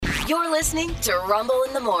You're listening to Rumble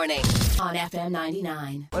in the Morning on FM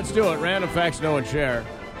 99. Let's do it. Random facts, know and share.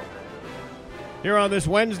 Here on this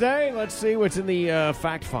Wednesday, let's see what's in the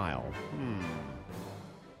fact file.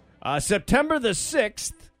 September the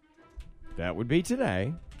 6th, that would be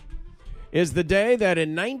today, is the day that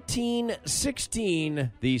in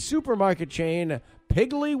 1916, the supermarket chain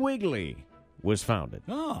Piggly Wiggly was founded.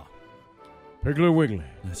 Oh, Piggly Wiggly.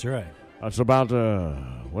 that's right. That's about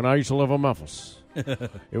when I used to live in Memphis.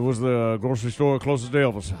 It was the grocery store closest to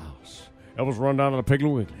Elvis' house. Elvis run down to the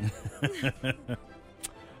Piggly Wiggly.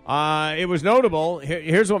 It was notable.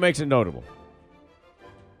 Here's what makes it notable.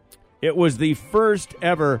 It was the first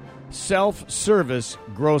ever self-service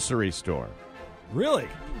grocery store. Really?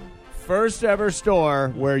 First ever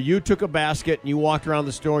store where you took a basket and you walked around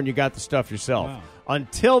the store and you got the stuff yourself. Wow.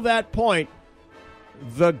 Until that point,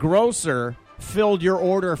 the grocer filled your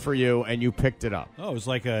order for you and you picked it up. Oh, it was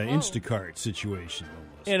like an Instacart situation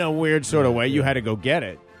almost. In a weird sort of way. You had to go get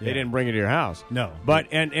it. They Yeah. didn't bring it to your house. No. But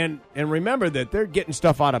and remember that they're getting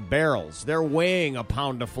stuff out of barrels. They're weighing a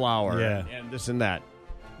pound of flour and this and that.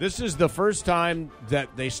 This is the first time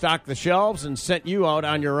that they stocked the shelves and sent you out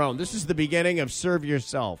on your own. This is the beginning of serve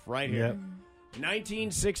yourself right here. Yep.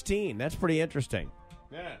 1916. That's pretty interesting.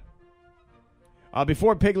 Yeah.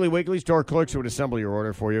 Before Piggly Wiggly, store clerks would assemble your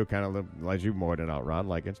order for you, kind of like you more than out, Ron,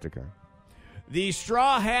 like Instacart. The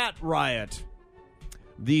Straw Hat Riot.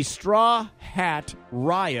 The Straw Hat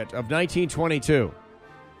Riot of 1922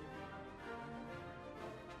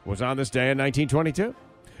 was on this day in 1922.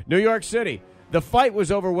 New York City. The fight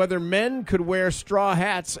was over whether men could wear straw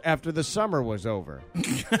hats after the summer was over.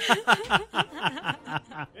 Isn't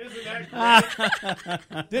that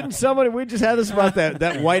great? Didn't somebody, we just had this about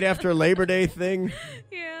that white after Labor Day thing?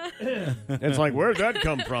 Yeah. It's like, where'd that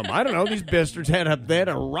come from? I don't know. These bastards had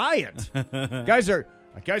a riot. Guys are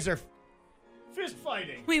fist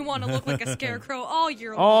fighting. We want to look like a scarecrow all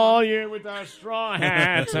year long. All year with our straw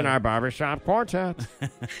hats and our barbershop quartet.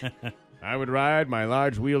 I would ride my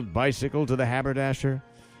large-wheeled bicycle to the haberdasher,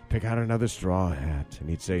 pick out another straw hat, and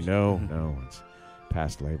he'd say, no, it's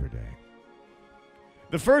past Labor Day.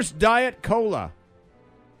 The first Diet Cola.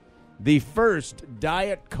 The first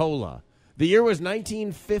Diet Cola. The year was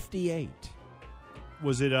 1958.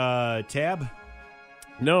 Was it Tab?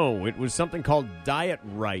 No, it was something called Diet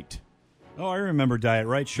Right. Oh, I remember Diet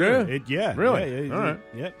Right. Sure. Yeah? Really? Yeah, All right.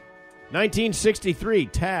 Yep. 1963,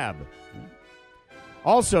 Tab.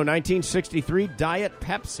 Also, 1963, Diet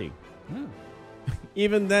Pepsi.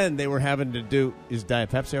 Even then, they were having to do, is Diet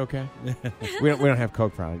Pepsi okay? we don't have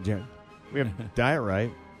Coke product. Yeah. We have Diet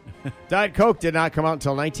Right. Diet Coke did not come out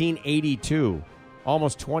until 1982,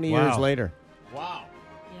 almost 20 years later. Wow.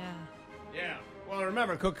 Yeah. Well,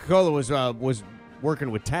 remember, Coca-Cola was working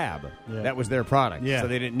with Tab. Yeah. That was their product. Yeah. So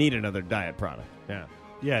they didn't need another diet product. Yeah.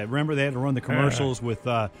 Yeah, remember they had to run the commercials with,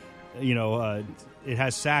 it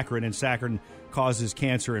has saccharin, and saccharin causes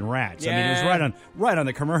cancer in rats. Yeah. I mean, it was right on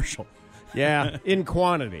the commercial. Yeah, in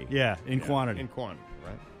quantity. Yeah, in quantity. In quantity,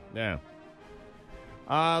 right?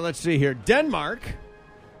 Yeah. Let's see here. Denmark.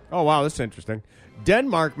 Oh, wow, that's interesting.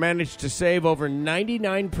 Denmark managed to save over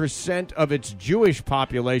 99% of its Jewish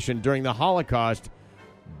population during the Holocaust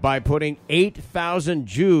by putting 8,000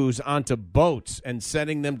 Jews onto boats and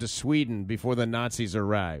sending them to Sweden before the Nazis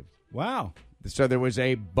arrived. Wow. So there was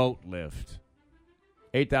a boat lift.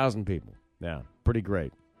 8,000 people. Yeah, pretty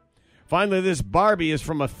great. Finally, this Barbie is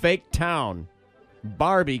from a fake town.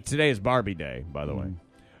 Barbie, today is Barbie Day, by the way.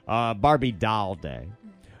 Barbie Doll Day.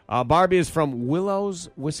 Barbie is from Willows,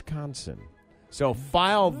 Wisconsin. So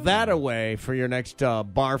file that away for your next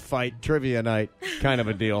bar fight trivia night kind of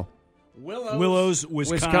a deal. Willows,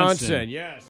 Wisconsin. Yes.